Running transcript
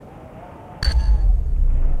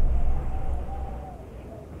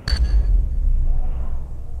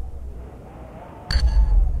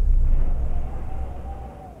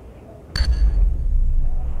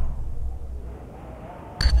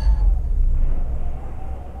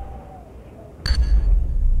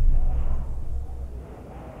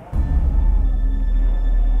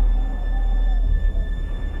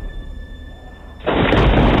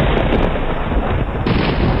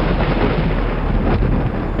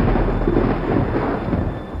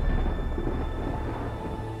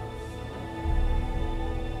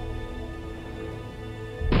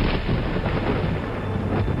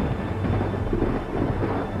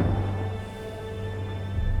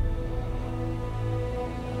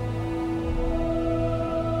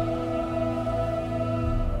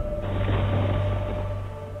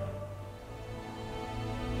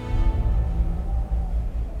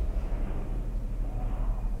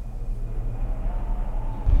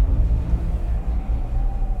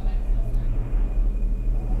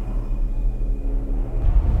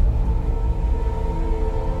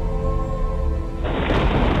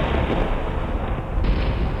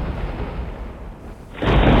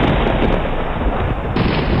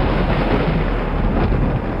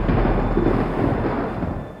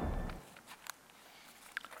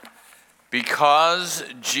Because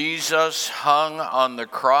Jesus hung on the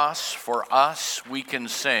cross for us, we can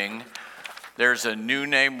sing, there's a new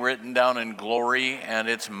name written down in glory, and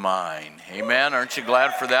it's mine. Amen? Aren't you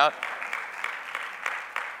glad for that?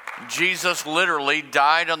 Jesus literally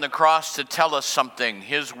died on the cross to tell us something.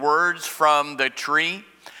 His words from the tree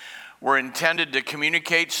were intended to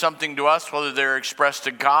communicate something to us, whether they're expressed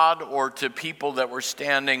to God or to people that were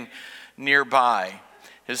standing nearby.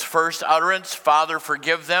 His first utterance, Father,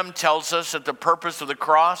 forgive them, tells us that the purpose of the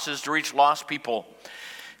cross is to reach lost people.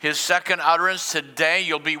 His second utterance, today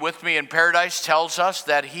you'll be with me in paradise, tells us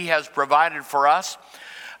that he has provided for us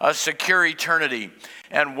a secure eternity.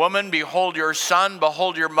 And woman, behold your son,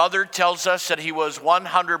 behold your mother, tells us that he was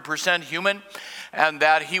 100% human and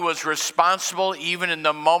that he was responsible even in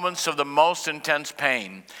the moments of the most intense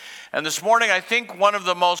pain. And this morning, I think one of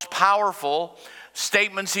the most powerful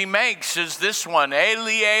statements he makes is this one,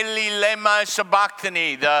 Eli, Eli, lema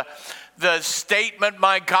sabachthani, the statement,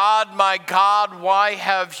 my God, why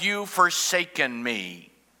have you forsaken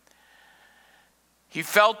me? He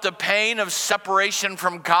felt the pain of separation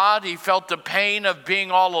from God. He felt the pain of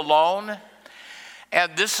being all alone.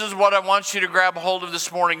 And this is what I want you to grab hold of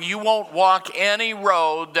this morning. You won't walk any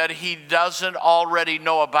road that he doesn't already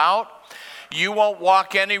know about. You won't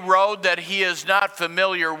walk any road that he is not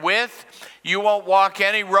familiar with. You won't walk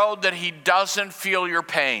any road that he doesn't feel your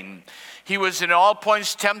pain. He was in all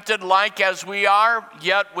points tempted like as we are,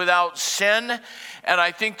 yet without sin. And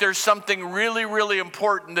I think there's something really, really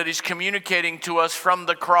important that he's communicating to us from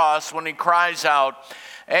the cross when he cries out,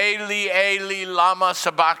 Eli, Eli, lama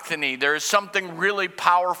sabachthani. There is something really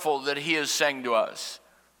powerful that he is saying to us.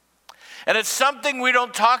 And it's something we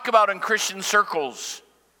don't talk about in Christian circles.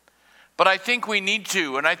 But I think we need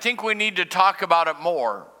to, and I think we need to talk about it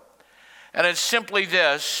more. And it's simply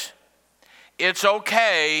this: it's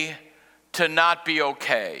okay to not be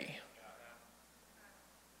okay.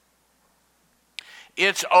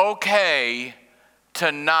 It's okay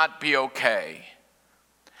to not be okay.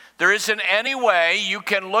 There isn't any way you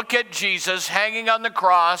can look at Jesus hanging on the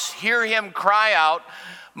cross, hear him cry out,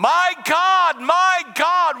 my God,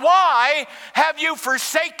 why have you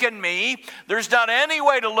forsaken me? There's not any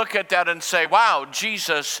way to look at that and say, wow,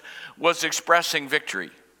 Jesus was expressing victory.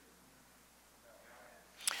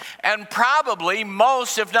 And probably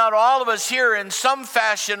most, if not all of us here in some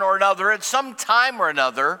fashion or another, at some time or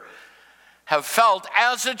another, have felt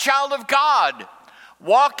as a child of God,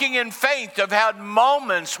 walking in faith, have had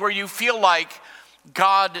moments where you feel like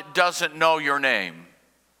God doesn't know your name,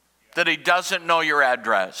 that he doesn't know your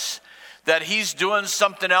address, that he's doing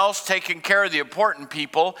something else, taking care of the important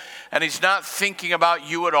people, and he's not thinking about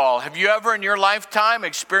you at all. Have you ever in your lifetime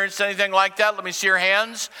experienced anything like that? Let me see your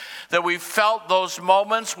hands. That we felt those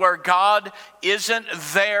moments where God isn't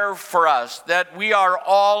there for us, that we are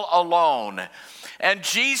all alone. And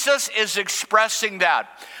Jesus is expressing that.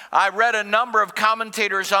 I read a number of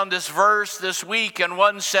commentators on this verse this week, and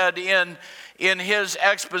one said in his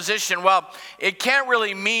exposition, well, it can't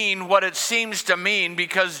really mean what it seems to mean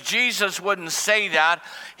because Jesus wouldn't say that.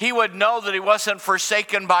 He would know that he wasn't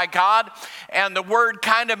forsaken by God, and the word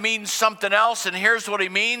kind of means something else, and here's what he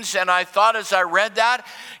means. And I thought as I read that,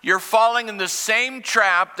 you're falling in the same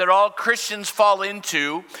trap that all Christians fall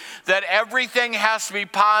into, that everything has to be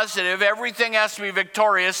positive, everything has to be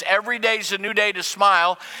victorious, every day's a new day to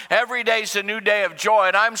smile, every day's a new day of joy.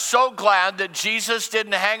 And I'm so glad that Jesus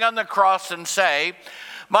didn't hang on the cross and say,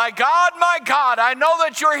 my God, I know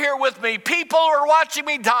that you're here with me. People are watching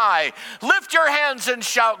me die. Lift your hands and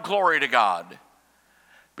shout glory to God.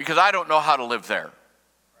 Because I don't know how to live there.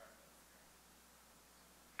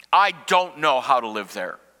 I don't know how to live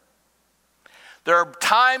there. There are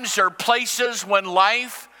times or places when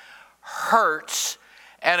life hurts,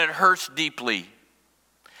 and it hurts deeply.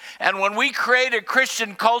 And when we create a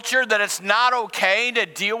Christian culture that it's not okay to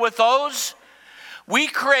deal with those, we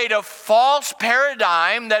create a false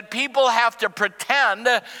paradigm that people have to pretend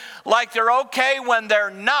like they're okay when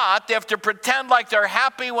they're not. They have to pretend like they're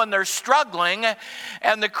happy when they're struggling.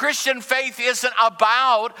 And the Christian faith isn't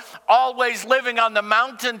about always living on the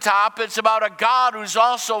mountaintop. It's about a God who's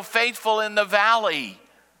also faithful in the valley.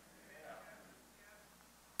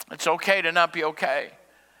 It's okay to not be okay.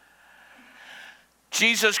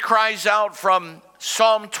 Jesus cries out from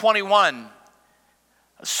Psalm 21.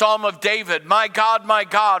 Psalm of David, my God,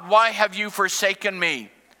 why have you forsaken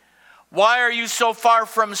me? Why are you so far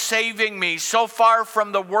from saving me, so far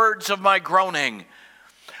from the words of my groaning?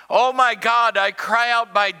 Oh my God, I cry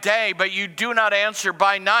out by day, but you do not answer,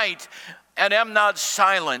 by night, and am not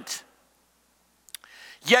silent.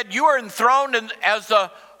 Yet you are enthroned as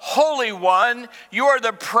the Holy One. You are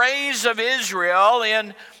the praise of Israel,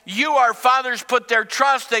 and you, our fathers, put their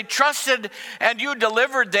trust. They trusted and you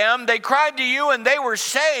delivered them. They cried to you and they were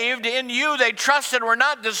saved. In you they trusted, were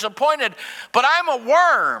not disappointed. But I'm a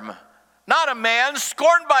worm, not a man,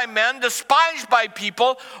 scorned by men, despised by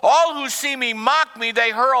people. All who see me mock me.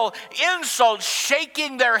 They hurl insults,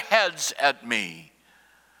 shaking their heads at me.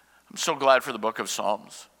 I'm so glad for the book of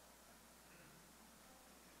Psalms.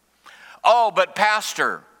 Oh, but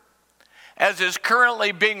pastor, as is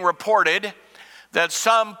currently being reported, that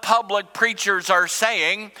some public preachers are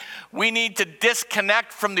saying we need to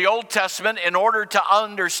disconnect from the Old Testament in order to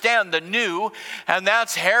understand the New, and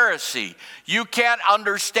that's heresy. You can't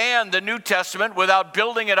understand the New Testament without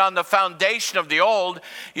building it on the foundation of the Old.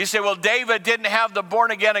 You say, well, David didn't have the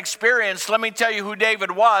born-again experience. Let me tell you who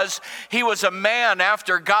David was. He was a man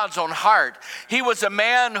after God's own heart. He was a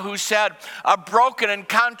man who said, a broken and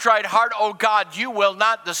contrite heart, O God, you will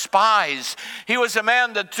not despise. He was a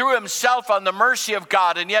man that threw himself on the mercy of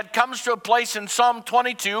God, and yet comes to a place in Psalm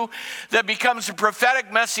 22 that becomes a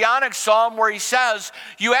prophetic messianic psalm where he says,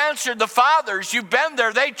 you answered the fathers, you've been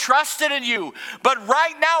there, they trusted in you. But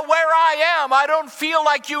right now where I am, I don't feel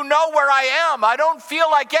like you know where I am. I don't feel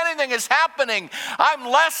like anything is happening. I'm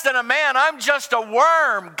less than a man. I'm just a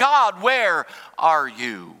worm. God, where are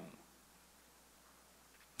you?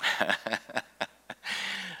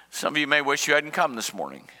 Some of you may wish you hadn't come this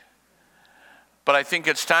morning. But I think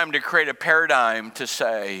it's time to create a paradigm to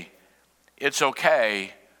say it's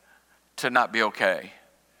okay to not be okay.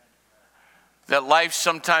 That life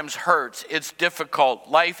sometimes hurts. It's difficult.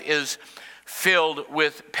 Life is filled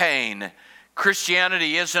with pain.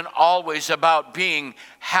 Christianity isn't always about being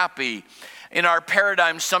happy. In our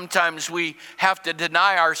paradigm, sometimes we have to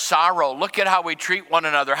deny our sorrow. Look at how we treat one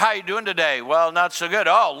another. How are you doing today? Well, not so good.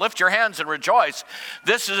 Oh, lift your hands and rejoice.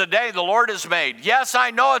 This is a day the Lord has made. Yes,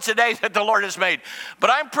 I know it's a day that the Lord has made. But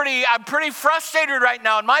I'm pretty frustrated right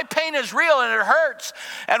now, and my pain is real and it hurts.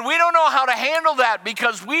 And we don't know how to handle that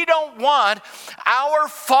because we don't want our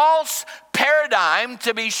false paradigm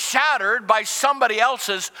to be shattered by somebody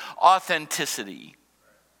else's authenticity.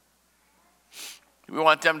 We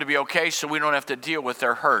want them to be okay so we don't have to deal with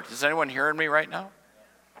their hurt. Is anyone hearing me right now?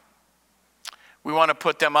 We want to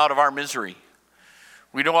put them out of our misery.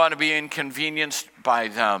 We don't want to be inconvenienced by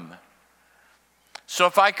them. So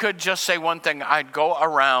if I could just say one thing, I'd go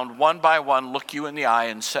around one by one, look you in the eye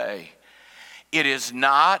and say, it is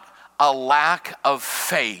not a lack of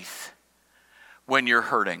faith when you're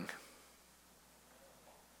hurting.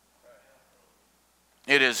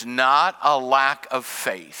 It is not a lack of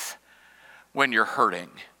faith when you're hurting.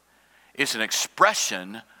 It's an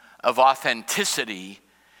expression of authenticity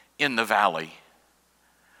in the valley.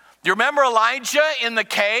 Do you remember Elijah in the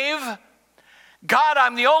cave? God,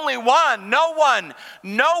 I'm the only one.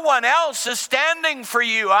 No one else is standing for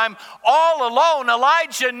you. I'm all alone.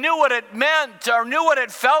 Elijah knew what it meant or knew what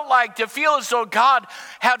it felt like to feel as though God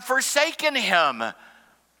had forsaken him.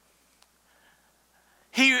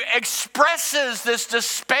 He expresses this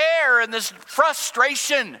despair and this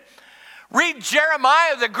frustration. Read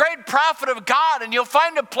Jeremiah, the great prophet of God, and you'll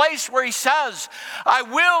find a place where he says, I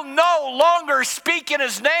will no longer speak in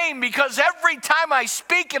his name because every time I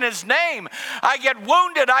speak in his name, I get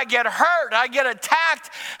wounded, I get hurt, I get attacked,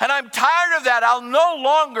 and I'm tired of that. I'll no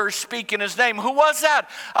longer speak in his name. Who was that?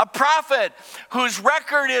 A prophet whose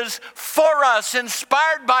record is for us,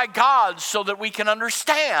 inspired by God, so that we can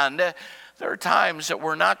understand there are times that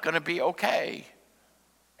we're not going to be okay.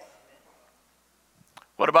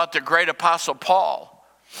 What about the great apostle Paul,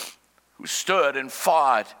 who stood and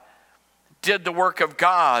fought, did the work of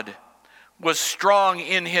God, was strong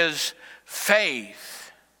in his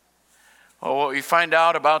faith? Well, what we find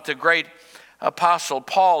out about the great apostle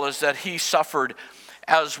Paul is that he suffered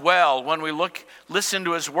as well. When we listen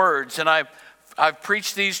to his words, and I've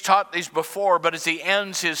preached these, taught these before, but as he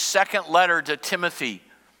ends his second letter to Timothy,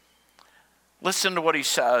 listen to what he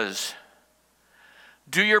says.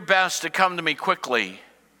 Do your best to come to me quickly.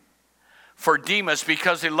 For Demas,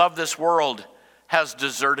 because he loved this world, has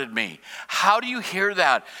deserted me. How do you hear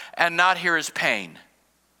that and not hear his pain?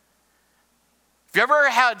 Have you ever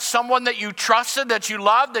had someone that you trusted, that you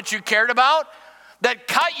loved, that you cared about, that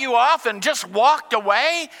cut you off and just walked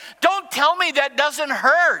away? Don't tell me that doesn't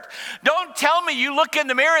hurt. Don't tell me you look in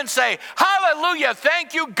the mirror and say, hallelujah,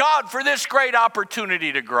 thank you, God, for this great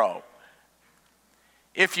opportunity to grow.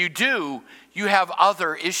 If you do, you have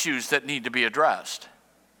other issues that need to be addressed.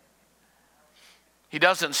 He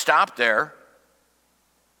doesn't stop there.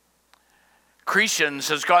 Crescens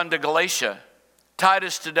has gone to Galatia,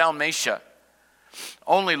 Titus to Dalmatia.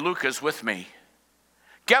 Only Luke is with me.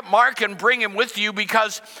 Get Mark and bring him with you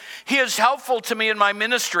because he is helpful to me in my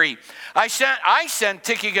ministry. I sent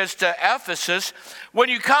Tychicus to Ephesus. When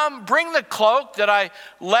you come, bring the cloak that I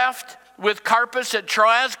left with Carpus at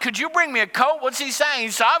Troas. Could you bring me a coat? What's he saying?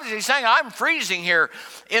 He's obviously saying, I'm freezing here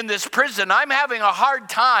in this prison. I'm having a hard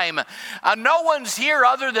time. No one's here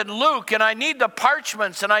other than Luke, and I need the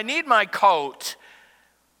parchments, and I need my coat.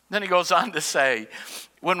 Then he goes on to say,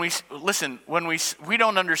 when we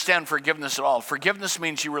don't understand forgiveness at all. Forgiveness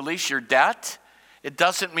means you release your debt. It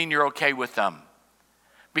doesn't mean you're okay with them.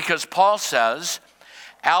 Because Paul says,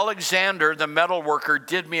 Alexander, the metal worker,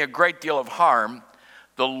 did me a great deal of harm.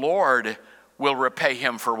 The Lord will repay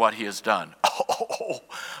him for what he has done. Oh,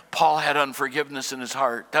 Paul had unforgiveness in his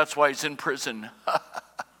heart. That's why he's in prison.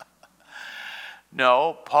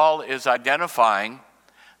 No, Paul is identifying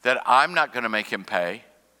that I'm not going to make him pay.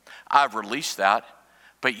 I've released that.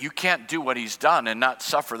 But you can't do what he's done and not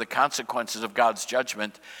suffer the consequences of God's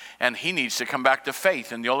judgment. And he needs to come back to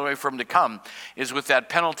faith. And the only way for him to come is with that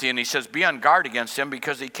penalty. And he says, be on guard against him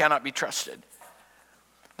because he cannot be trusted.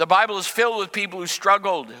 The Bible is filled with people who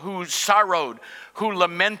struggled, who sorrowed, who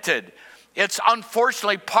lamented. It's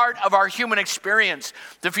unfortunately part of our human experience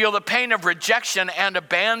to feel the pain of rejection and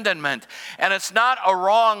abandonment. And it's not a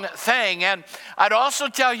wrong thing. And I'd also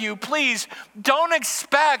tell you, please don't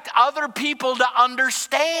expect other people to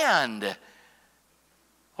understand.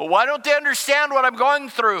 Well, why don't they understand what I'm going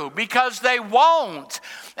through? Because they won't.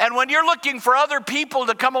 And when you're looking for other people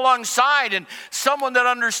to come alongside and someone that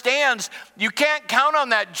understands, you can't count on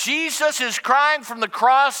that. Jesus is crying from the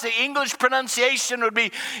cross. The English pronunciation would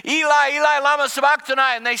be, Eli, Eli, lama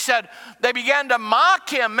sabachthani. And they began to mock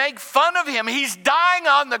him, make fun of him. He's dying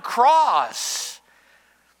on the cross.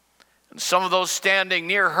 And some of those standing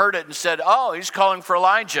near heard it and said, oh, he's calling for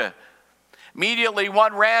Elijah. Immediately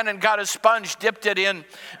one ran and got a sponge, dipped it in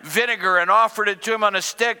vinegar, and offered it to him on a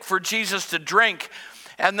stick for Jesus to drink.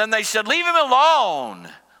 And then they said, leave him alone.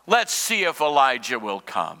 Let's see if Elijah will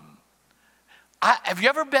come. Have you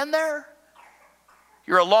ever been there?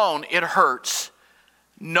 You're alone. It hurts.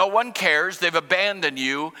 No one cares. They've abandoned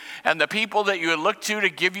you. And the people that you would look to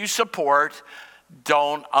give you support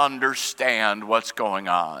don't understand what's going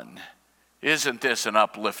on. Isn't this an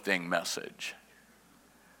uplifting message?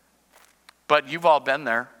 But you've all been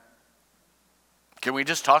there. Can we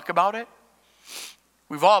just talk about it?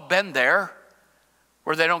 We've all been there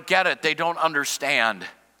where they don't get it, they don't understand.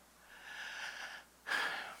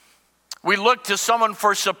 We look to someone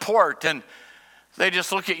for support and they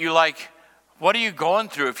just look at you like, what are you going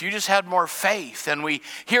through? If you just had more faith. And we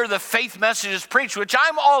hear the faith messages preached, which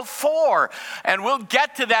I'm all for. And we'll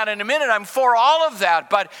get to that in a minute. I'm for all of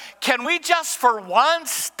that. But can we just for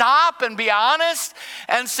once stop and be honest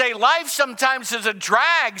and say life sometimes is a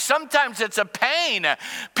drag. Sometimes it's a pain.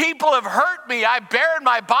 People have hurt me. I bear in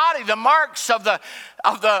my body the marks of the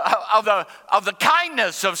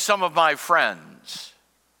kindness of some of my friends.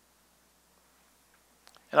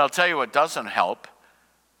 And I'll tell you what doesn't help.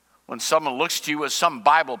 When someone looks to you with some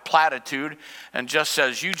Bible platitude and just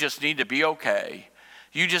says, you just need to be okay.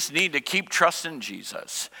 You just need to keep trusting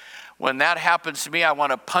Jesus. When that happens to me, I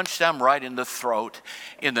want to punch them right in the throat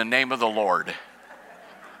in the name of the Lord.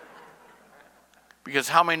 Because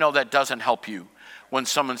how many know that doesn't help you when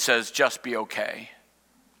someone says, just be okay?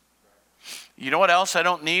 You know what else I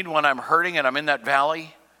don't need when I'm hurting and I'm in that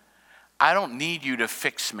valley? I don't need you to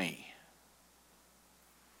fix me.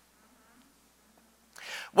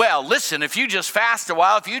 Well, listen, if you just fast a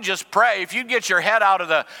while, if you just pray, if you get your head out of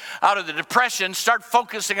the depression, start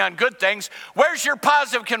focusing on good things, where's your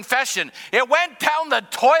positive confession? It went down the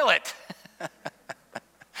toilet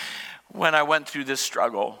when I went through this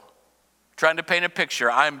struggle. Trying to paint a picture,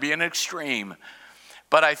 I'm being extreme.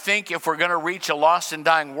 But I think if we're going to reach a lost and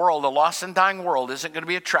dying world, isn't going to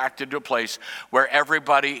be attracted to a place where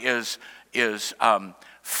everybody is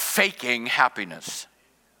faking happiness.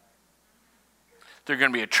 They're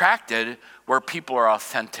going to be attracted where people are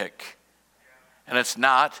authentic. And it's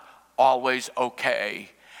not always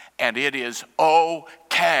okay. And it is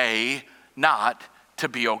okay not to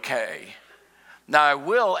be okay. Now, I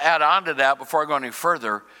will add on to that before I go any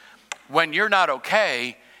further. When you're not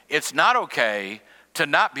okay, it's not okay to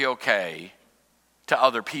not be okay to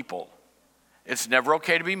other people. It's never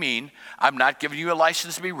okay to be mean. I'm not giving you a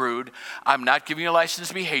license to be rude. I'm not giving you a license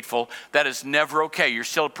to be hateful. That is never okay. You're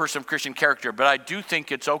still a person of Christian character. But I do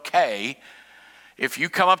think it's okay if you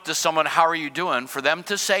come up to someone, how are you doing? For them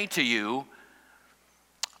to say to you,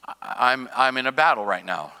 I'm in a battle right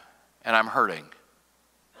now and I'm hurting.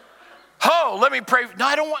 Oh, let me pray. No,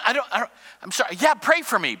 I don't. I'm sorry. Yeah, pray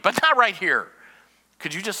for me, but not right here.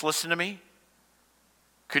 Could you just listen to me?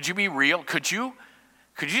 Could you be real? Could you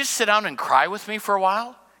Could you just sit down and cry with me for a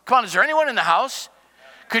while? Come on, is there anyone in the house?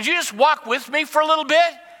 Could you just walk with me for a little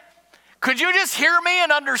bit? Could you just hear me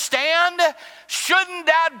and understand? Shouldn't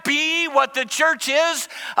that be what the church is?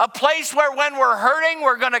 A place where when we're hurting,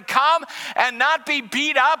 we're going to come and not be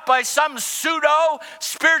beat up by some pseudo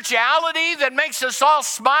spirituality that makes us all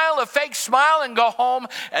smile, a fake smile, and go home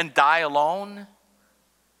and die alone?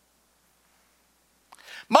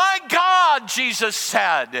 My God, Jesus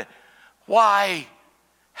said, why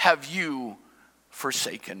have you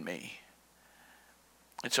forsaken me?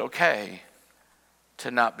 It's okay to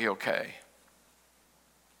not be okay.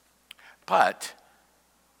 But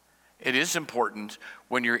it is important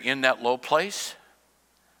when you're in that low place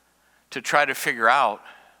to try to figure out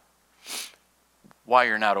why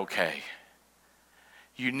you're not okay.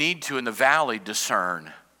 You need to, in the valley,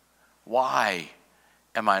 discern, why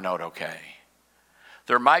am I not okay?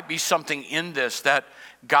 There might be something in this that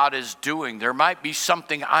God is doing. There might be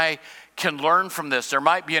something I can learn from this. There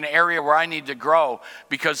might be an area where I need to grow,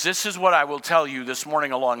 because this is what I will tell you this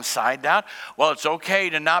morning alongside that. Well, it's okay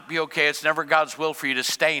to not be okay. It's never God's will for you to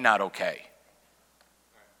stay not okay.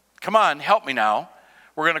 Come on, help me now.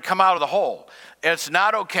 We're going to come out of the hole. It's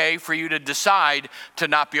not okay for you to decide to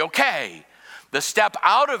not be okay. The step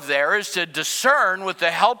out of there is to discern with the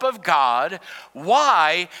help of God,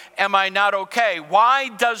 why am I not okay? Why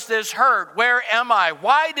does this hurt? Where am I?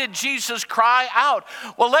 Why did Jesus cry out?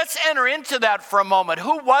 Well, let's enter into that for a moment.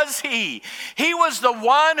 Who was he? He was the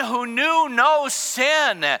one who knew no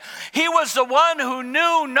sin. He was the one who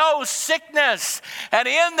knew no sickness. And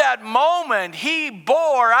in that moment, he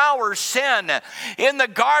bore our sin. In the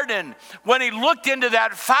garden, when he looked into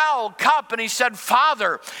that foul cup and he said,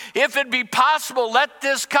 Father, if it be possible, let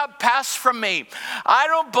this cup pass from me. I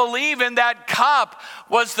don't believe in that cup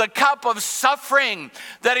was the cup of suffering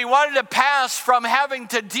that he wanted to pass from having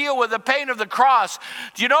to deal with the pain of the cross.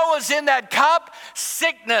 Do you know what was in that cup?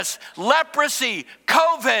 Sickness, leprosy,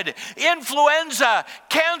 COVID, influenza,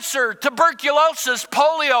 cancer, tuberculosis,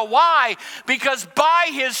 polio. Why? Because by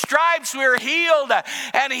his stripes we are healed,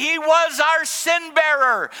 and he was our sin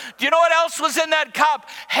bearer. Do you know what else was in that cup?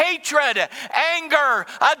 Hatred, anger,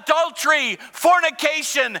 adultery,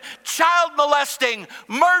 fornication, child molesting,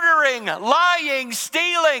 murdering, lying,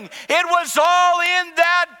 stealing. It was all in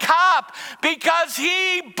that cup because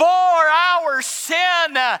he bore our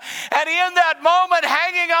sin. And in that moment,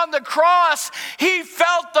 hanging on the cross, he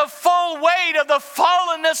felt the full weight of the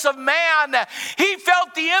fallenness of man. He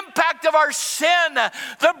felt the impact of our sin,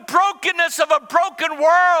 the brokenness of a broken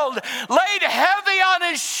world laid heavy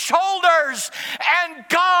on his shoulders. And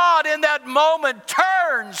God in that moment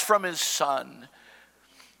turns from his son,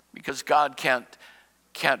 because God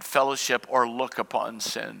can't fellowship or look upon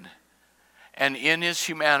sin. And in his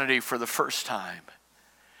humanity, for the first time,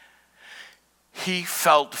 he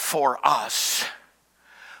felt for us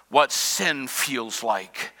what sin feels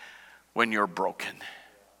like when you're broken.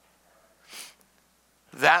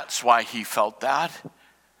 That's why he felt that.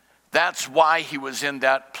 That's why he was in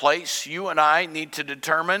that place. You and I need to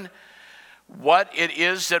determine what it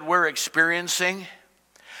is that we're experiencing.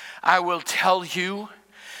 I will tell you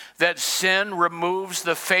that sin removes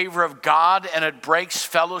the favor of God and it breaks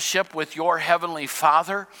fellowship with your heavenly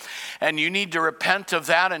Father. And you need to repent of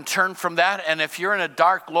that and turn from that. And if you're in a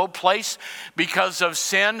dark, low place because of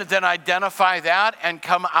sin, then identify that and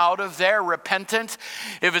come out of there repentant.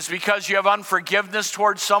 If it's because you have unforgiveness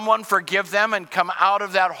towards someone, forgive them and come out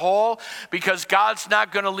of that hole, because God's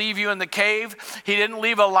not going to leave you in the cave. He didn't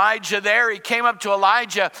leave Elijah there. He came up to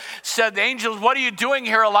Elijah, said, the angels, what are you doing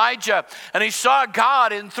here, Elijah? And he saw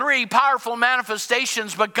God in three powerful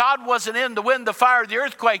manifestations, but God wasn't in the wind, the fire, the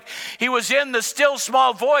earthquake. He was in the still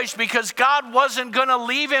small voice, because God wasn't going to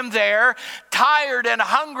leave him there tired and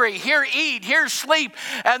hungry. Here eat, here sleep,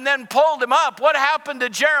 and then pulled him up. What happened to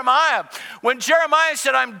Jeremiah? When Jeremiah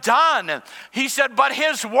said, I'm done, he said, but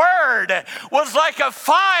his word was like a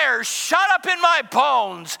fire shut up in my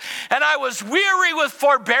bones, and I was weary with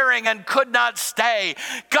forbearing and could not stay.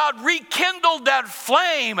 God rekindled that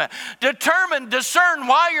flame, determined, discern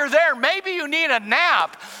why you're there. Maybe you need a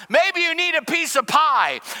nap. Maybe you need a piece of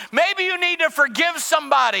pie. Maybe you need to forgive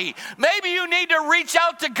somebody. Maybe you need to reach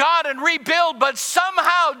out to God and rebuild, but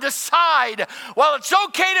somehow decide, well, it's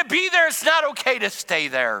okay to be there. It's not okay to stay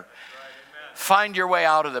there. Right, find your way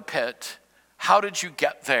out of the pit. How did you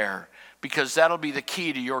get there? Because that'll be the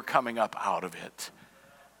key to your coming up out of it.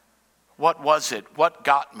 What was it? What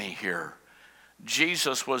got me here?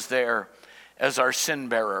 Jesus was there as our sin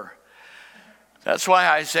bearer. That's why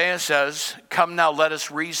Isaiah says, come now, let us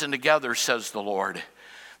reason together, says the Lord.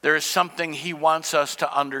 There is something he wants us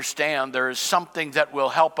to understand. There is something that will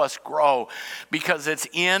help us grow, because it's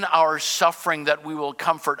in our suffering that we will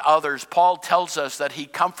comfort others. Paul tells us that he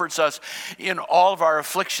comforts us in all of our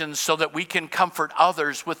afflictions so that we can comfort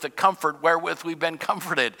others with the comfort wherewith we've been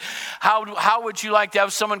comforted. How would you like to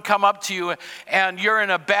have someone come up to you and you're in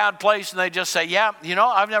a bad place and they just say, yeah,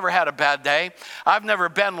 I've never had a bad day. I've never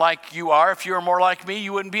been like you are. If you were more like me,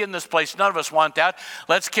 you wouldn't be in this place. None of us want that.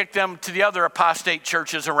 Let's kick them to the other apostate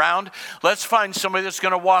churches around. Let's find somebody that's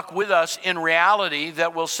going to walk with us in reality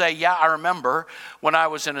that will say, yeah, I remember when I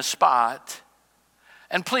was in a spot.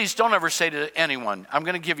 And please don't ever say to anyone, I'm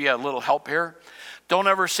going to give you a little help here. Don't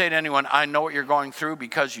ever say to anyone, I know what you're going through,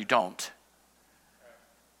 because you don't.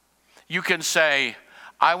 You can say,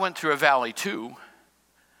 I went through a valley too,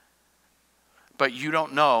 but you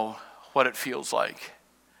don't know what it feels like.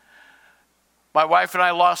 My wife and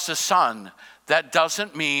I lost a son. That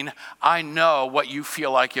doesn't mean I know what you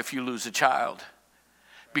feel like if you lose a child,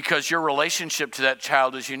 because your relationship to that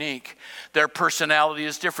child is unique. Their personality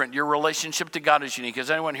is different. Your relationship to God is unique. Is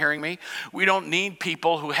anyone hearing me? We don't need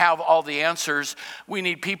people who have all the answers. We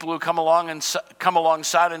need people who come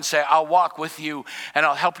alongside and say, I'll walk with you and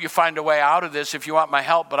I'll help you find a way out of this if you want my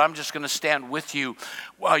help, but I'm just going to stand with you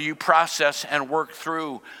while you process and work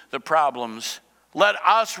through the problems. Let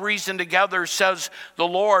us reason together, says the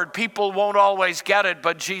Lord. People won't always get it,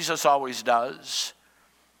 but Jesus always does.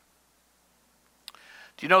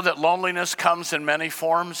 Do you know that loneliness comes in many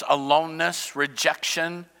forms? Aloneness,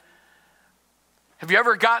 rejection. Have you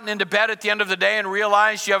ever gotten into bed at the end of the day and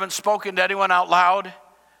realized you haven't spoken to anyone out loud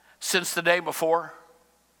since the day before?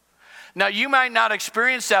 Now, you might not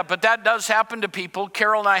experience that, but that does happen to people.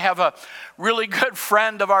 Carol and I have a really good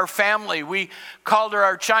friend of our family. We called her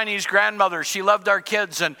our Chinese grandmother. She loved our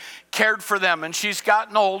kids and cared for them. And she's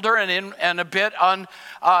gotten older and a bit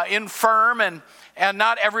infirm, and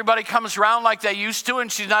not everybody comes around like they used to,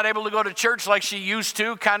 and she's not able to go to church like she used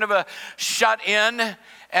to, kind of a shut in.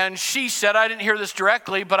 And she said, I didn't hear this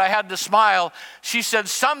directly, but I had to smile. She said,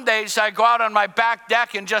 some days I go out on my back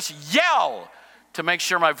deck and just yell to make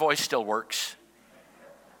sure my voice still works.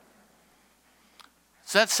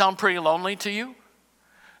 Does that sound pretty lonely to you?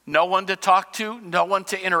 No one to talk to, no one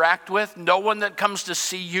to interact with, no one that comes to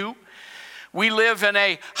see you. We live in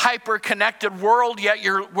a hyper-connected world, yet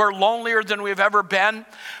we're lonelier than we've ever been.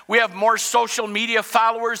 We have more social media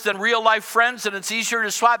followers than real-life friends, and it's easier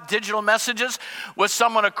to swap digital messages with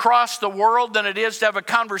someone across the world than it is to have a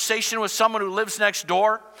conversation with someone who lives next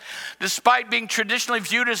door. Despite being traditionally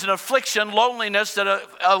viewed as an affliction, loneliness that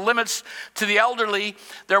limits to the elderly,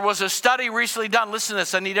 there was a study recently done. Listen to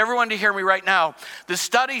this. I need everyone to hear me right now. The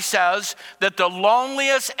study says that the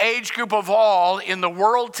loneliest age group of all in the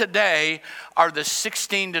world today are the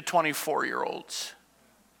 16 to 24-year-olds.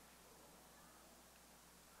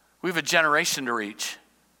 We have a generation to reach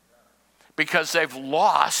because they've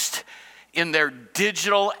lost, in their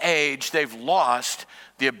digital age, they've lost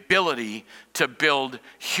the ability to build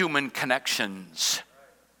human connections.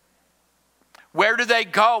 Where do they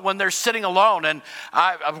go when they're sitting alone? And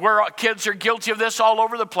where kids are guilty of this all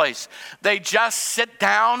over the place. They just sit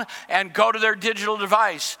down and go to their digital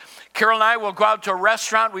device. Carol and I will go out to a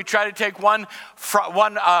restaurant. We try to take one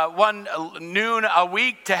noon a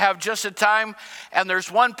week to have just a time. And there's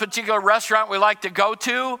one particular restaurant we like to go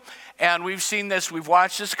to. And we've seen this. We've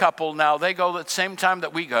watched this couple. Now, they go at the same time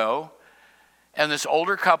that we go. And this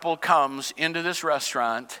older couple comes into this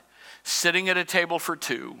restaurant, sitting at a table for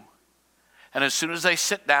two. And as soon as they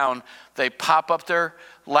sit down, they pop up their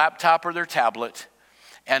laptop or their tablet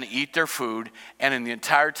and eat their food. And in the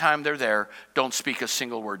entire time they're there, don't speak a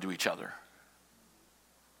single word to each other.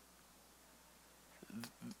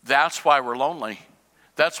 That's why we're lonely.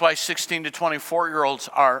 That's why 16 to 24-year-olds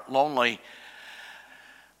are lonely.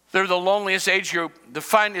 They're the loneliest age group.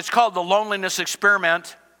 It's called the Loneliness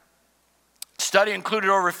Experiment. Study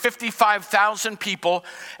included over 55,000 people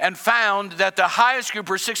and found that the highest group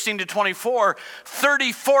were 16 to 24.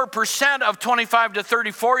 34% of 25 to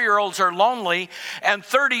 34-year-olds are lonely, and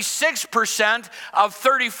 36% of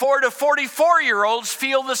 34 to 44-year-olds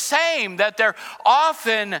feel the same, that they're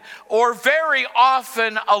often or very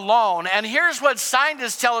often alone. And here's what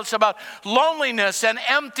scientists tell us about loneliness and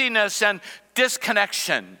emptiness and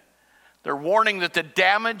disconnection. They're warning that the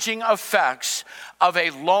damaging effects of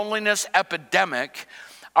a loneliness epidemic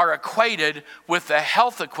are equated with the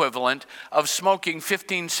health equivalent of smoking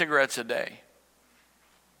 15 cigarettes a day.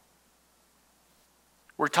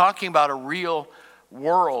 We're talking about a real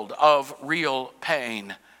world of real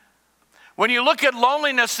pain. When you look at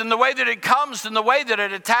loneliness and the way that it comes and the way that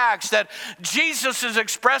it attacks, that Jesus is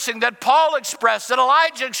expressing, that Paul expressed, that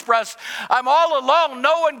Elijah expressed, I'm all alone,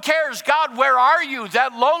 no one cares, God, where are you?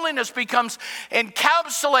 That loneliness becomes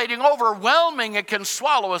encapsulating, overwhelming, it can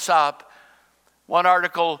swallow us up. One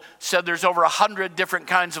article said there's over 100 different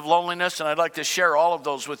kinds of loneliness, and I'd like to share all of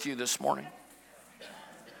those with you this morning.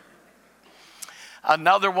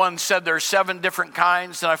 Another one said there are 7 different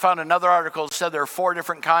kinds, and I found another article that said there are 4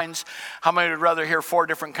 different kinds. How many would rather hear 4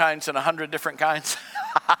 different kinds than 100 different kinds?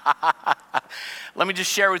 Let me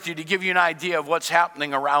just share with you to give you an idea of what's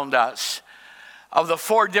happening around us. Of the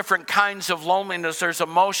 4 different kinds of loneliness, there's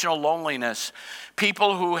emotional loneliness.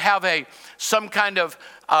 People who have some kind of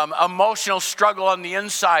emotional struggle on the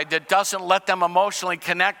inside that doesn't let them emotionally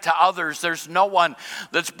connect to others. There's no one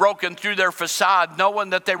that's broken through their facade, no one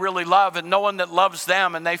that they really love, and no one that loves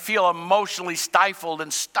them, and they feel emotionally stifled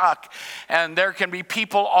and stuck. And there can be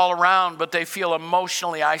people all around, but they feel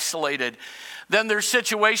emotionally isolated. Then there's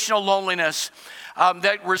situational loneliness.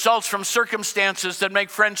 That results from circumstances that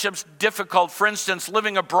make friendships difficult. For instance,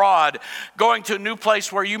 living abroad, going to a new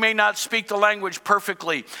place where you may not speak the language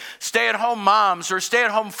perfectly. Stay-at-home moms or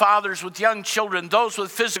stay-at-home fathers with young children, those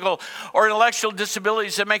with physical or intellectual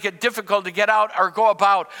disabilities that make it difficult to get out or go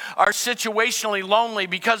about, are situationally lonely.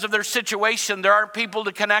 Because of their situation, there aren't people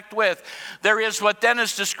to connect with. There is what then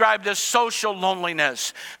is described as social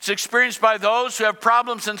loneliness. It's experienced by those who have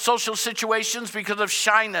problems in social situations because of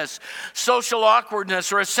shyness, social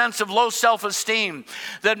awkwardness, or a sense of low self-esteem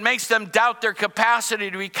that makes them doubt their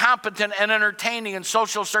capacity to be competent and entertaining in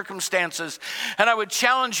social circumstances. And I would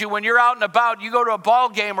challenge you, when you're out and about, you go to a ball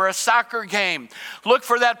game or a soccer game, look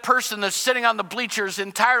for that person that's sitting on the bleachers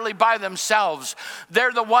entirely by themselves.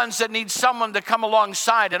 They're the ones that need someone to come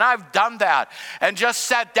alongside. And I've done that and just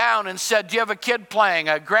sat down and said, do you have a kid playing,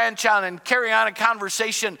 a grandchild, and carry on a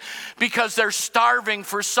conversation because they're starving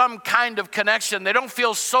for some kind of connection. They don't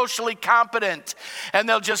feel socially competent. And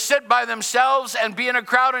they'll just sit by themselves and be in a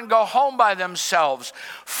crowd and go home by themselves.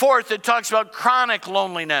 4th, it talks about chronic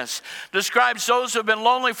loneliness. Describes those who have been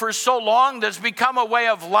lonely for so long that it's become a way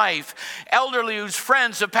of life. Elderly whose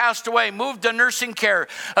friends have passed away, moved to nursing care.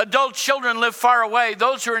 Adult children live far away.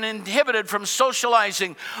 Those who are inhibited from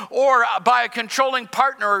socializing or by a controlling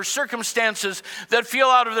partner or circumstances that feel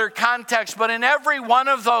out of their context. But in every one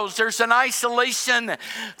of those, there's an isolation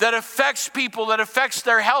that affects people, that affects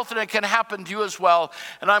their health, and it can happen to you as well.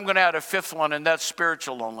 And I'm going to add a 5th one, and that's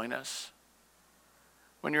spiritual loneliness.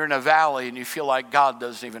 When you're in a valley and you feel like God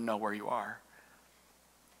doesn't even know where you are.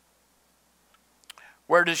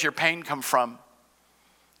 Where does your pain come from?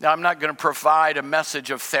 Now, I'm not going to provide a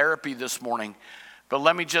message of therapy this morning, but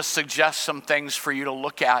let me just suggest some things for you to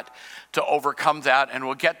look at to overcome that, and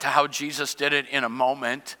we'll get to how Jesus did it in a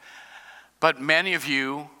moment. But many of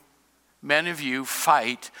you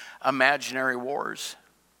fight imaginary wars.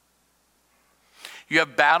 You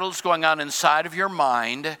have battles going on inside of your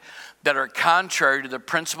mind that are contrary to the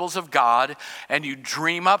principles of God, and you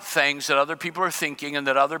dream up things that other people are thinking and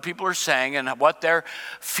that other people are saying and what they're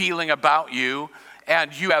feeling about you,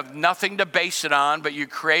 and you have nothing to base it on, but you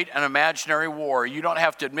create an imaginary war. You don't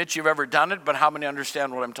have to admit you've ever done it, but how many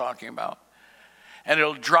understand what I'm talking about? And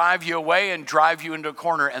it'll drive you away and drive you into a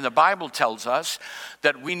corner. And the Bible tells us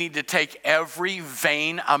that we need to take every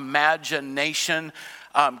vain imagination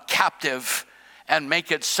captive and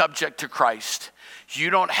make it subject to Christ. You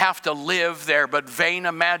don't have to live there, but vain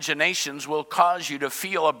imaginations will cause you to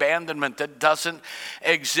feel abandonment that doesn't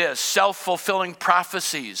exist. Self-fulfilling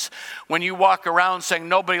prophecies. When you walk around saying,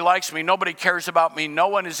 nobody likes me, nobody cares about me, no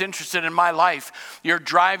one is interested in my life, you're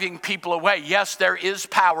driving people away. Yes, there is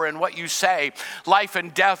power in what you say. Life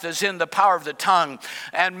and death is in the power of the tongue.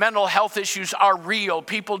 And mental health issues are real.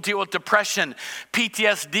 People deal with depression,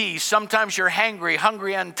 PTSD. Sometimes you're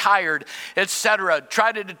hungry and tired, etc.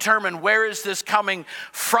 Try to determine, where is this coming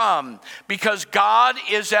from? Because God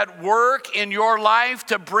is at work in your life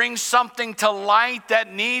to bring something to light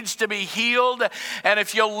that needs to be healed. And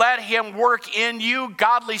if you'll let him work in you,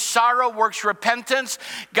 godly sorrow works repentance.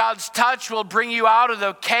 God's touch will bring you out of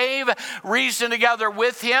the cave. Reason together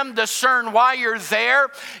with him. Discern why you're there.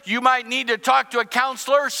 You might need to talk to a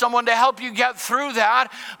counselor, someone to help you get through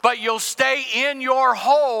that, but you'll stay in your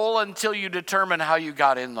hole until you determine how you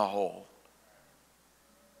got in the hole.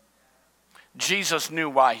 Jesus knew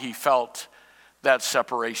why he felt that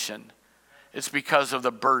separation. It's because of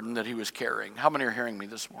the burden that he was carrying. How many are hearing me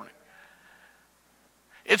this morning?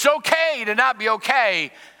 It's okay to not be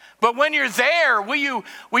okay, but when you're there, will you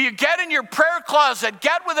get in your prayer closet,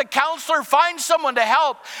 get with a counselor, find someone to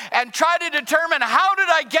help, and try to determine, how did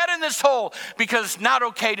I get in this hole? Because it's not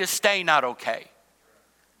okay to stay not okay.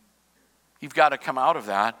 You've got to come out of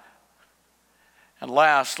that. And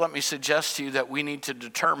last, let me suggest to you that we need to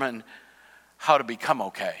determine how to become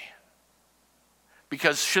okay.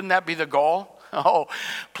 Because shouldn't that be the goal? Oh,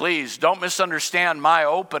 please don't misunderstand my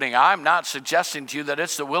opening. I'm not suggesting to you that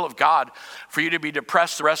it's the will of God for you to be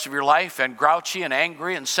depressed the rest of your life and grouchy and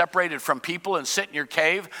angry and separated from people and sit in your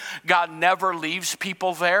cave. God never leaves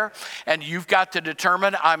people there. And you've got to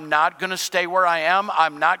determine, I'm not going to stay where I am.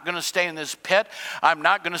 I'm not going to stay in this pit. I'm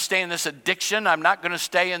not going to stay in this addiction. I'm not going to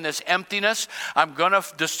stay in this emptiness. I'm going to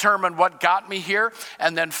determine what got me here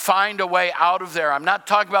and then find a way out of there. I'm not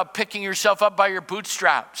talking about picking yourself up by your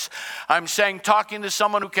bootstraps. I'm saying talking to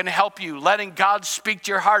someone who can help you, letting God speak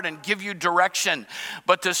to your heart and give you direction.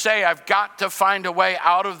 But to say, I've got to find a way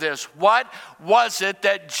out of this. What was it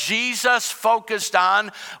that Jesus focused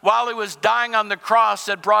on while he was dying on the cross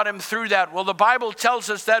that brought him through that? Well, the Bible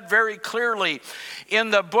tells us that very clearly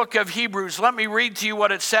in the book of Hebrews. Let me read to you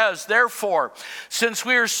what it says. Therefore, since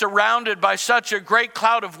we are surrounded by such a great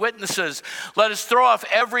cloud of witnesses, let us throw off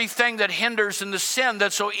everything that hinders and the sin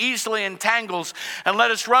that so easily entangles, and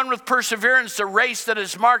let us run with perseverance the race that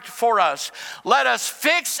is marked for us. Let us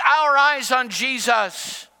fix our eyes on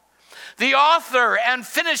Jesus, the author and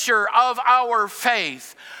finisher of our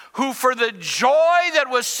faith, who for the joy that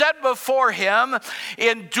was set before him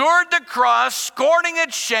endured the cross, scorning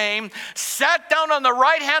its shame, sat down on the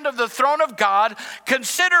right hand of the throne of God.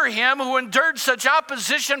 Consider him who endured such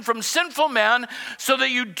opposition from sinful men, so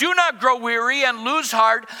that you do not grow weary and lose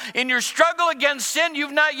heart. In your struggle against sin,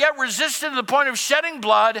 you've not yet resisted to the point of shedding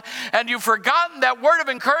blood, and you've forgotten that word of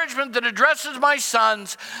encouragement that addresses my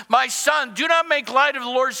sons. My son, do not make light of the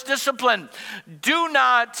Lord's discipline. Do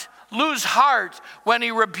not lose heart when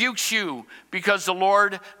he rebukes you, because the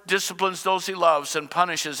Lord disciplines those he loves and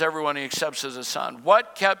punishes everyone he accepts as a son.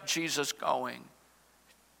 What kept Jesus going?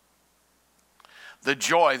 The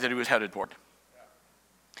joy that he was headed toward.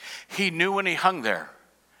 He knew when he hung there,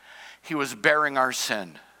 he was bearing our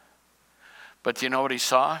sin. But do you know what he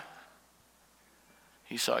saw?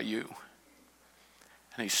 He saw you.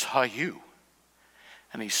 And he saw you.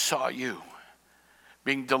 And he saw you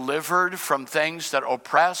being delivered from things that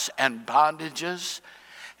oppress and bondages.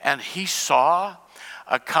 And he saw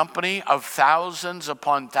a company of thousands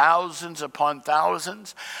upon thousands upon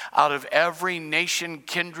thousands out of every nation,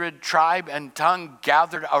 kindred, tribe, and tongue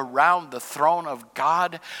gathered around the throne of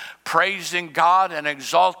God, praising God and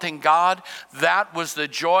exalting God. That was the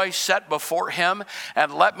joy set before him.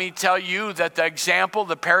 And let me tell you that the example,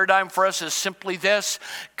 the paradigm for us is simply this.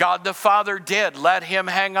 God the Father did let him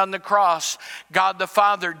hang on the cross. God the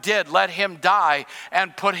Father did let him die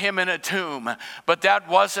and put him in a tomb. But that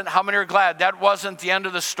wasn't, how many are glad? That wasn't the end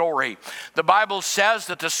of the story. The Bible says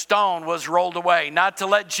that the stone was rolled away, not to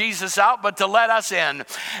let Jesus out, but to let us in.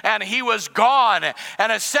 And he was gone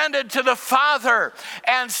and ascended to the Father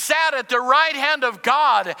and sat at the right hand of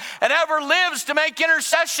God and ever lives to make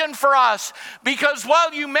intercession for us. Because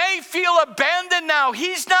while you may feel abandoned now,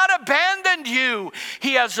 he's not abandoned you.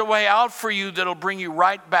 He has a way out for you that'll bring you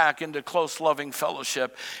right back into close, loving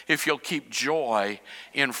fellowship if you'll keep joy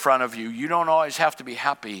in front of you. You don't always have to be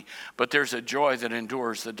happy, but there's a joy that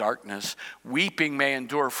endures the darkness. Weeping may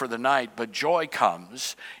endure for the night, but joy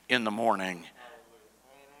comes in the morning.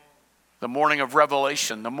 The morning of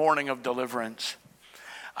revelation, the morning of deliverance.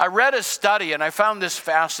 I read a study and I found this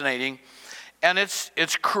fascinating, and it's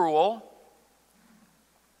cruel.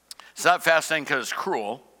 It's not fascinating because it's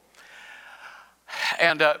cruel.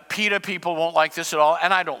 And PETA people won't like this at all,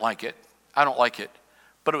 and I don't like it. I don't like it.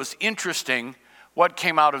 But it was interesting what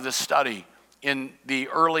came out of this study in the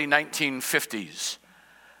early 1950s.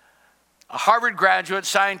 A Harvard graduate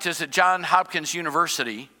scientist at Johns Hopkins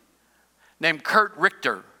University named Kurt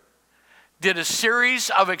Richter did a series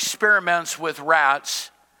of experiments with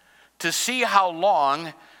rats to see how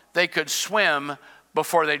long they could swim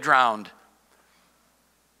before they drowned.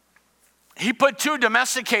 He put 2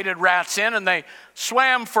 domesticated rats in, and they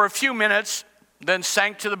swam for a few minutes, then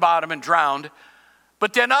sank to the bottom and drowned.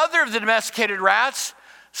 But then other of the domesticated rats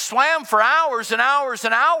swam for hours and hours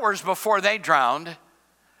and hours before they drowned.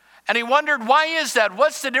 And he wondered, why is that?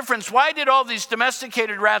 What's the difference? Why did all these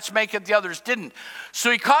domesticated rats make it, the others didn't? So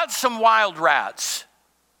he caught some wild rats.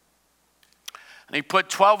 And he put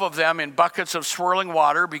 12 of them in buckets of swirling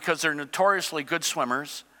water because they're notoriously good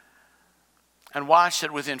swimmers. And watched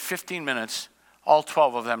that within 15 minutes, all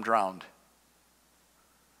 12 of them drowned.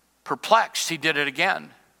 Perplexed, he did it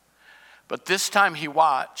again. But this time he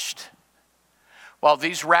watched while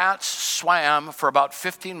these rats swam for about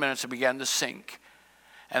 15 minutes and began to sink.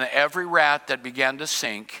 And every rat that began to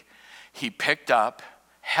sink, he picked up,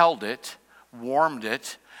 held it, warmed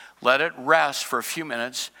it, let it rest for a few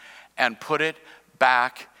minutes, and put it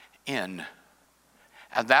back in.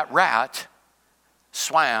 And that rat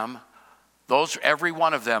swam, every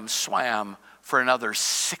one of them swam for another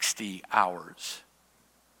 60 hours.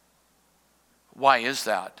 Why is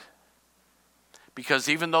that? Because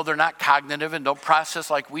even though they're not cognitive and don't process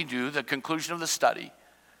like we do, the conclusion of the study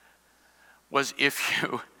was if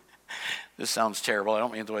you, this sounds terrible, I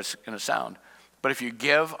don't mean the way it's going to sound, but if you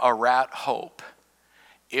give a rat hope,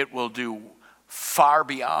 it will do far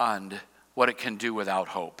beyond what it can do without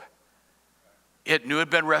hope. It knew it had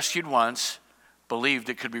been rescued once, believed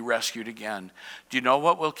it could be rescued again. Do you know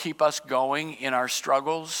what will keep us going in our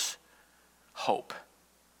struggles? Hope.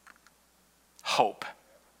 Hope.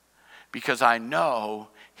 Because I know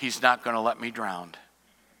he's not going to let me drown.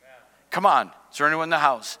 Come on, is there anyone in the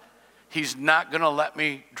house? He's not going to let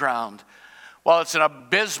me drown. Well, it's an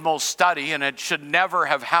abysmal study, and it should never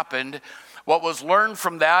have happened. What was learned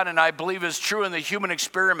from that, and I believe is true in the human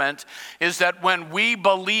experiment, is that when we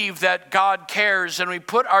believe that God cares and we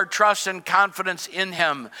put our trust and confidence in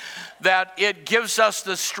him, that it gives us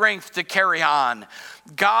the strength to carry on.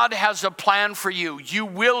 God has a plan for you. You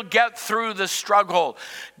will get through the struggle.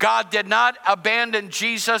 God did not abandon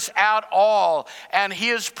Jesus at all, and he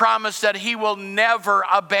has promised that he will never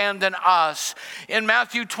abandon us. In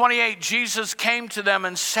Matthew 28, Jesus came to them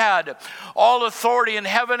and said, "All authority in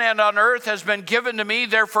heaven and on earth has been given to me.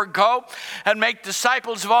 Therefore go and make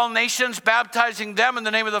disciples of all nations, baptizing them in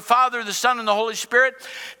the name of the Father, the Son, and the Holy Spirit,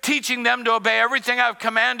 teaching them to obey everything I've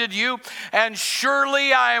commanded you. And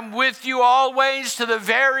surely I am with you always to the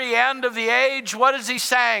very end of the age." What is he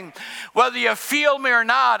saying? Whether you feel me or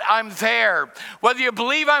not, I'm there. Whether you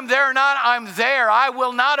believe I'm there or not, I'm there. I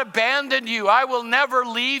will not abandon you. I will never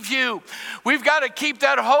leave you. We've got to keep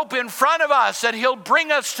that hope in front of us, that he'll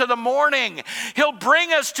bring us to the morning. He'll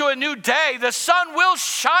bring us to a new day. The sun will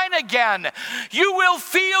shine again. You will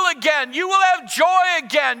feel again. You will have joy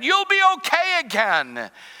again. You'll be okay again.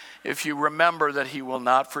 If you remember that he will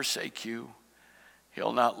not forsake you,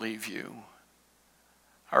 he'll not leave you.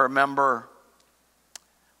 I remember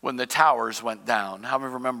when the towers went down. How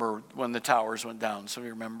many remember when the towers went down? Some of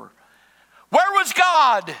you remember. Where was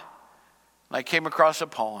God? And I came across a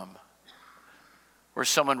poem where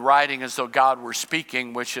someone writing as though God were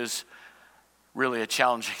speaking, which is really a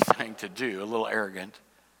challenging thing to do, a little arrogant.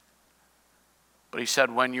 But he said,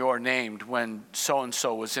 when you're named, when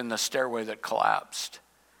so-and-so was in the stairway that collapsed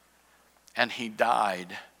and he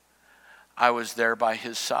died, I was there by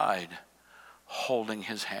his side, holding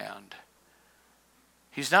his hand.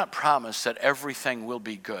 He's not promised that everything will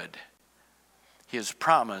be good. He has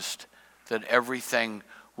promised that everything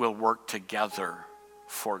will work together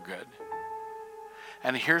for good.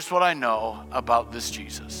 And here's what I know about this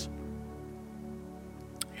Jesus.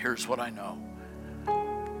 Here's what I know.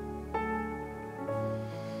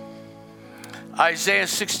 Isaiah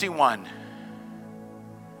 61,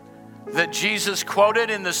 that Jesus quoted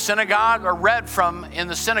in the synagogue, or read from in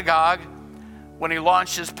the synagogue when he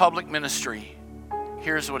launched his public ministry.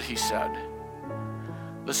 Here's what he said.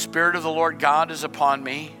 The Spirit of the Lord God is upon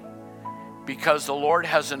me, because the Lord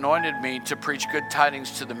has anointed me to preach good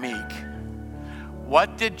tidings to the meek.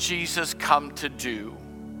 What did Jesus come to do?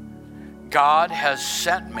 God has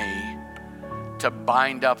sent me to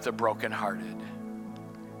bind up the brokenhearted,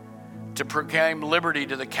 to proclaim liberty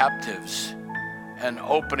to the captives, and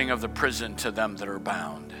opening of the prison to them that are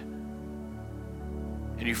bound.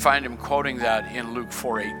 And you find him quoting that in Luke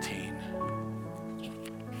 4:18.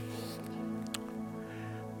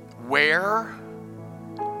 Where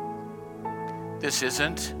this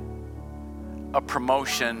isn't a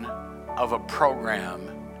promotion of a program,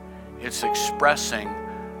 it's expressing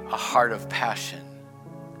a heart of passion.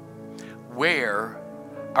 Where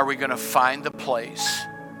are we going to find the place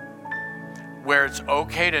where it's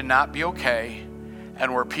okay to not be okay,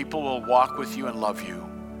 and where people will walk with you and love you?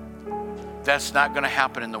 That's not going to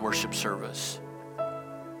happen in the worship service.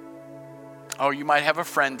 Oh, you might have a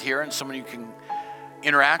friend here and someone you can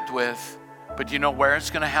interact with, but you know where it's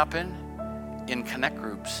going to happen? In connect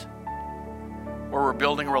groups, where we're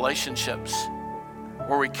building relationships,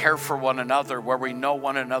 where we care for one another, where we know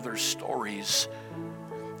one another's stories.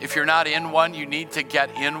 If you're not in one, you need to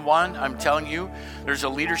get in one. I'm telling you, there's a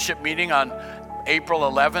leadership meeting on April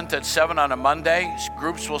 11th at 7 on a Monday.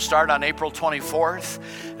 Groups will start on April 24th.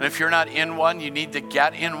 And if you're not in one, you need to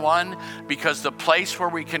get in one, because the place where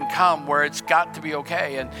we can come, where it's got to be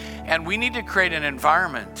okay. And we need to create an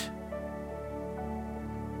environment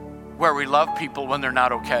where we love people when they're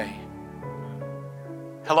not okay.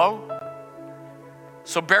 Hello?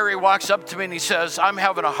 So Barry walks up to me and he says, I'm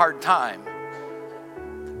having a hard time.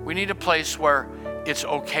 We need a place where it's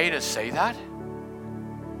okay to say that.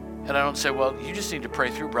 And And I don't say, well, you just need to pray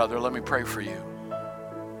through, brother. Let me pray for you.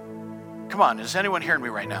 Come on, is anyone hearing me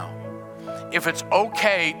right now? If it's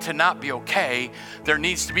okay to not be okay, there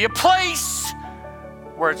needs to be a place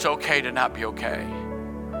where it's okay to not be okay.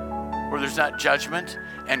 Where there's not judgment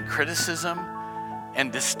and criticism and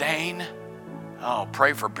disdain. Oh,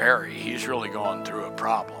 pray for Barry. He's really going through a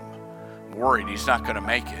problem. I'm worried he's not going to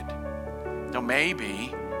make it. No,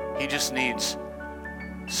 maybe he just needs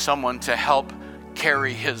someone to help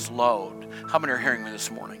carry his load. How many are hearing me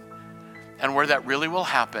this morning? And where that really will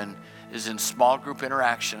happen is in small group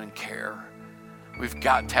interaction and care. We've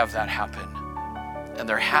got to have that happen. And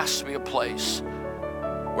there has to be a place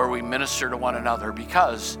where we minister to one another,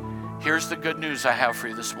 because here's the good news I have for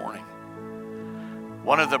you this morning.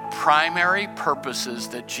 One of the primary purposes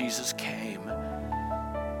that Jesus came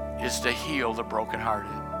is to heal the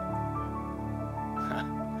brokenhearted.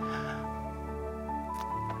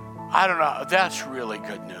 I don't know, that's really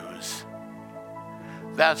good news.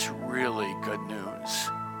 That's really good news.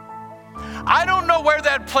 I don't know where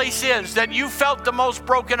that place is that you felt the most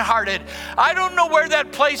brokenhearted. I don't know where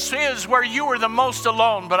that place is where you were the most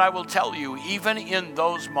alone, but I will tell you, even in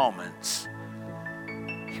those moments,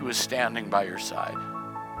 he was standing by your side.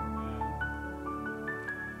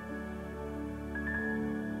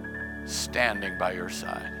 Standing by your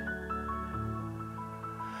side.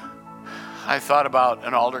 I thought about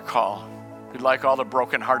an altar call. We'd like all the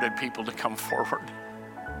brokenhearted people to come forward.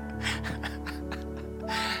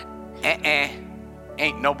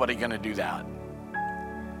 Ain't nobody gonna do that.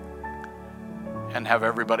 And have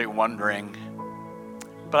everybody wondering.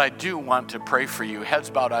 But I do want to pray for you. Heads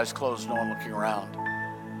bowed, eyes closed, no one looking around.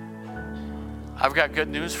 I've got good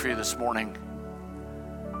news for you this morning.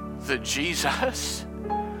 That Jesus,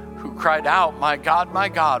 who cried out, my God,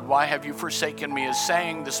 why have you forsaken me, is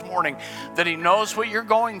saying this morning that he knows what you're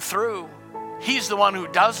going through. He's the one who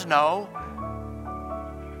does know.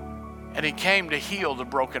 And he came to heal the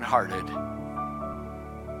brokenhearted.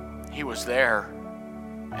 He was there,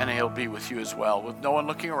 and he'll be with you as well. With no one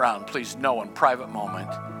looking around, please, no one, private moment.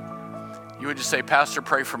 You would just say, Pastor,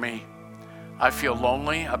 pray for me. I feel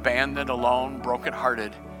lonely, abandoned, alone,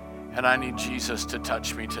 brokenhearted, and I need Jesus to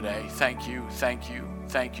touch me today. Thank you, thank you,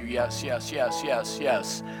 thank you. Yes, yes, yes, yes,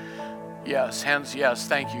 yes. Yes, hands, yes,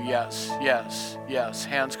 thank you, yes, yes, yes.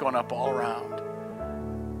 Hands going up all around.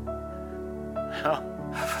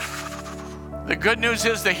 The good news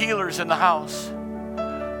is the healer's in the house.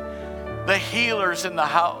 The healer's in the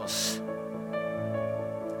house.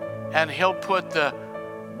 And he'll put the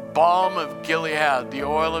balm of Gilead, the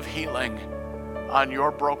oil of healing, on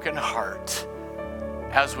your broken heart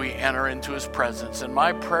as we enter into his presence. And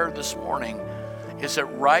my prayer this morning is that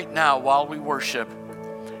right now, while we worship,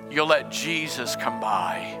 you'll let Jesus come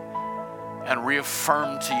by and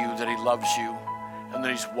reaffirm to you that he loves you and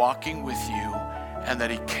that he's walking with you and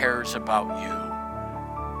that he cares about you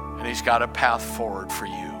and he's got a path forward for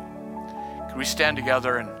you. Can we stand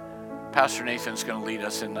together, and Pastor Nathan's going to lead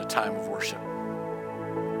us in the time of worship.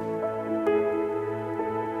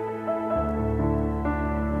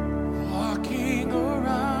 Walking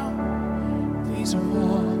around these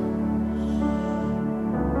walls,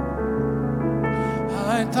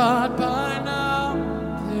 I thought by now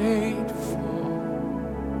they'd fall,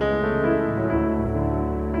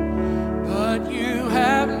 but you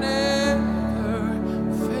have never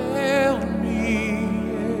failed me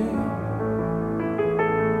yet.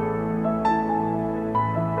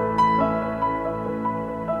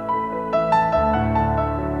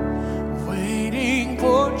 Waiting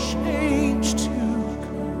for change to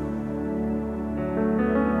come,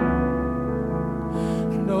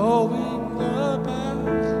 knowing the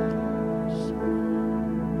best,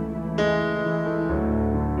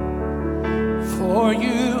 for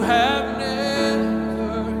you have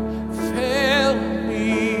never failed me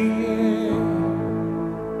yet.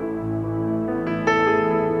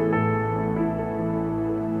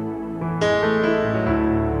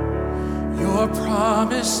 Your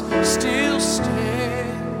promise still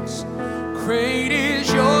stands. Great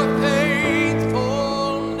is your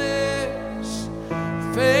faithfulness,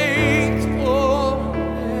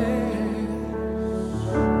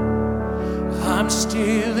 faithfulness. I'm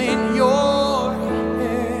still in your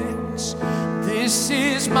hands. This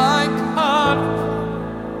is my confidence.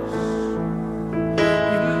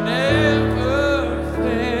 You never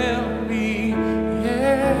failed me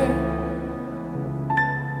yet.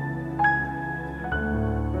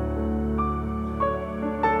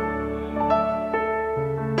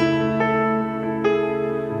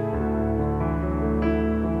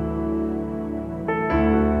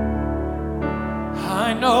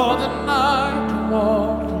 I know the night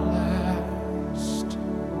won't last.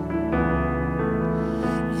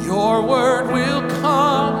 your word will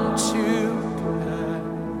come to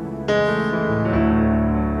pass.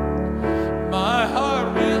 My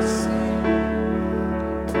heart will sing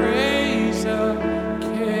praise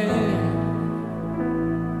again.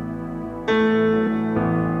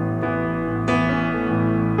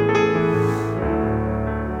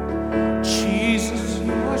 Jesus,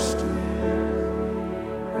 your strength.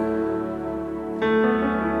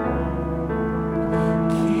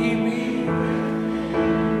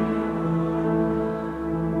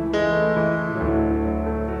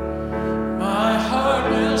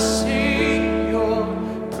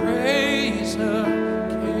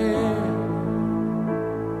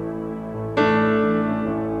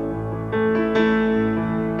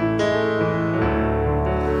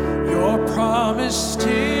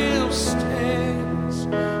 Still stands.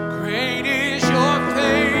 Great is your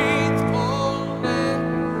faithfulness,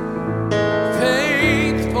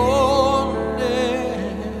 faithfulness.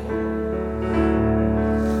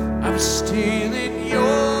 I'm still in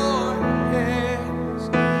your hands.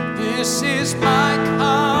 This is my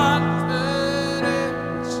confidence.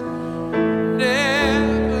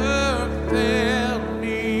 Never fail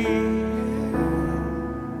me.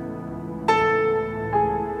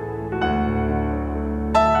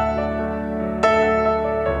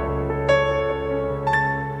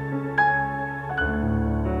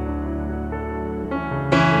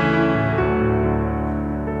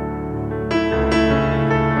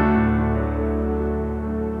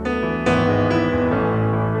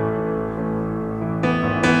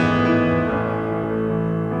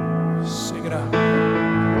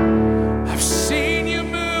 I've seen you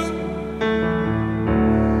move.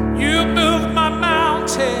 You moved my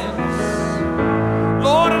mountains,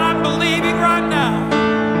 Lord, and I'm believing right now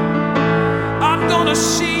I'm gonna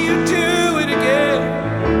see you do it again.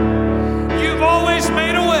 You've always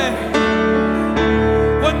made a way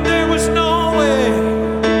when there was no way,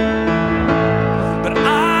 but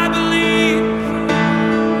I believe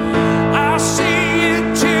I'll see you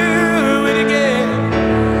do it again.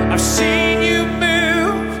 I've seen you move.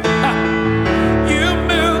 You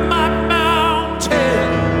moved my mountain,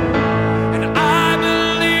 and I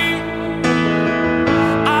believe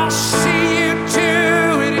I'll see you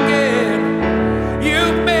do it again. You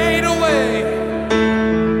made a way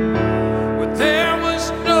where there was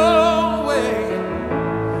no way, and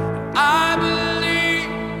I believe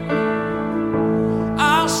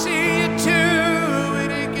I'll see you do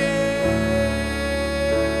it again.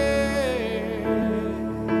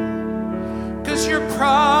 'Cause your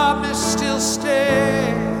promise still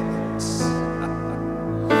stands.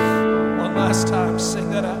 One last time, sing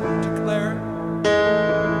that out, declare it.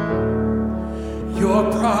 Your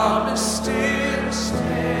promise still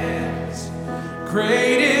stands.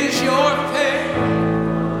 Great is your faithfulness.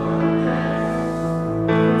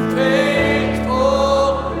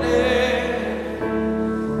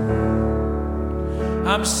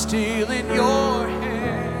 I'm still in your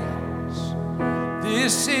hands.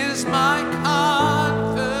 This is my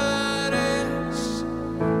confidence.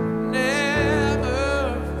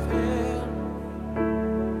 Never fail.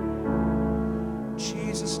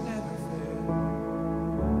 Jesus never failed.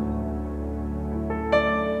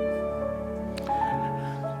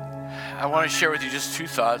 I want to share with you just two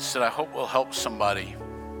thoughts that I hope will help somebody.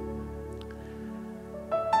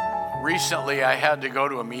 Recently, I had to go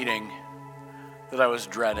to a meeting that I was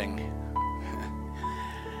dreading.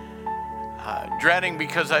 Dreading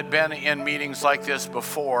because I'd been in meetings like this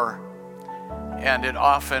before, and it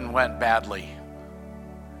often went badly.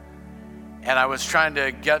 And I was trying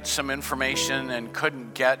to get some information and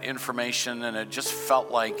couldn't get information, and it just felt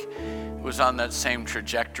like it was on that same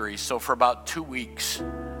trajectory. So for about 2 weeks,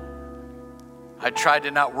 I tried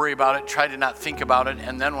to not worry about it, tried to not think about it,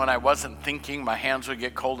 and then when I wasn't thinking, my hands would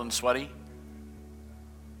get cold and sweaty.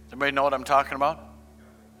 Does everybody know what I'm talking about?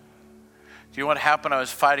 Do you know what happened? I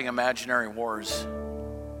was fighting imaginary wars.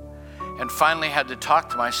 And finally had to talk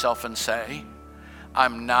to myself and say,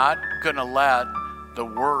 I'm not going to let the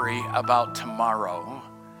worry about tomorrow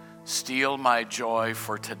steal my joy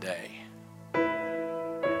for today.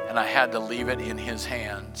 And I had to leave it in his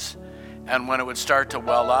hands. And when it would start to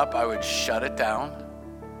well up, I would shut it down.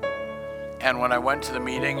 And when I went to the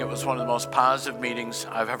meeting, it was one of the most positive meetings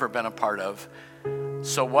I've ever been a part of.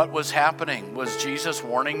 So what was happening? Was Jesus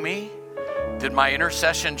warning me? Did my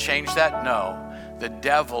intercession change that? No. The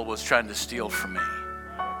devil was trying to steal from me.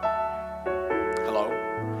 Hello?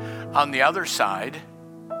 On the other side,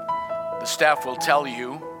 the staff will tell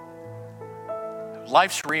you,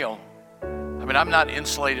 life's real. I mean, I'm not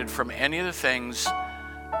insulated from any of the things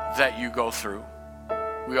that you go through.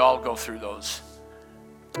 We all go through those.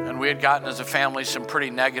 And we had gotten as a family some pretty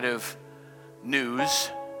negative news.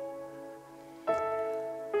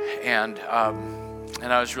 And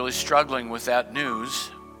I was really struggling with that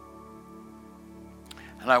news.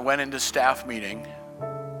 And I went into staff meeting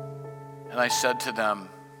and I said to them,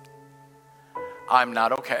 I'm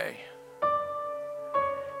not okay.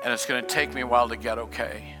 And it's going to take me a while to get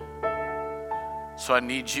okay. So I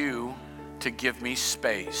need you to give me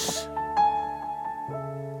space.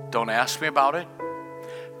 Don't ask me about it.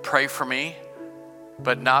 Pray for me,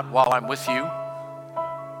 but not while I'm with you.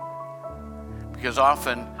 Because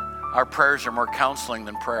often our prayers are more counseling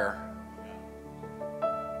than prayer.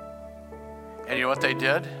 And you know what they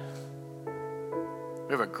did?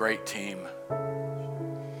 We have a great team.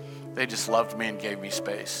 They just loved me and gave me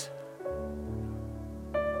space.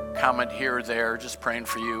 Comment here or there, just praying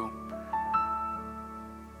for you.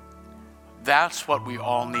 That's what we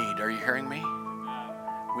all need. Are you hearing me?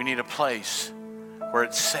 We need a place where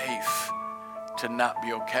it's safe to not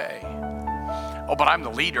be okay. Oh, but I'm the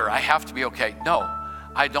leader. I have to be okay. No,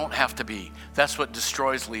 I don't have to be. That's what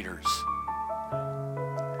destroys leaders.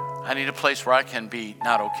 I need a place where I can be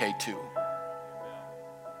not okay too.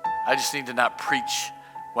 I just need to not preach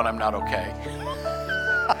when I'm not okay.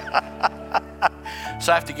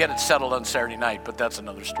 So I have to get it settled on Saturday night, but that's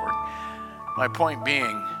another story. My point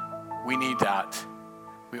being, we need that.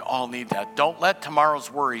 We all need that. Don't let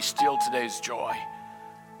tomorrow's worry steal today's joy.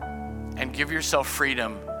 And give yourself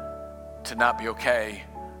freedom to not be okay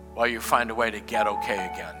while you find a way to get okay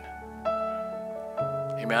again.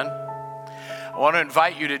 Amen? I want to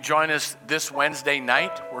invite you to join us this Wednesday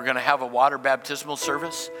night. We're going to have a water baptismal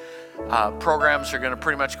service. Programs are going to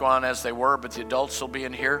pretty much go on as they were, but the adults will be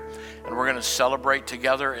in here, and we're going to celebrate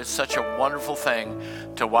together. It's such a wonderful thing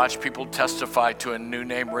to watch people testify to a new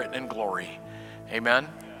name written in glory. Amen?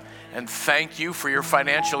 And thank you for your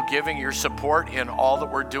financial giving, your support in all that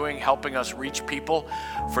we're doing, helping us reach people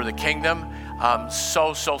for the kingdom. I'm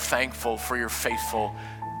so thankful for your faithful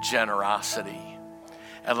generosity.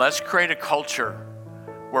 And let's create a culture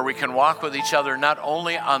where we can walk with each other not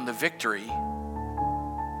only on the victory,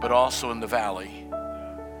 but also in the valley,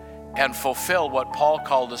 and fulfill what Paul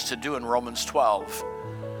called us to do in Romans 12.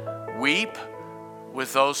 Weep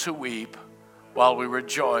with those who weep, while we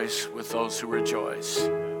rejoice with those who rejoice.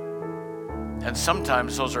 And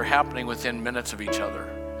sometimes those are happening within minutes of each other.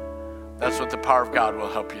 That's what the power of God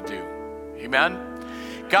will help you do. Amen?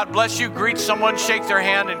 God bless you. Greet someone, shake their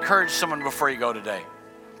hand, encourage someone before you go today.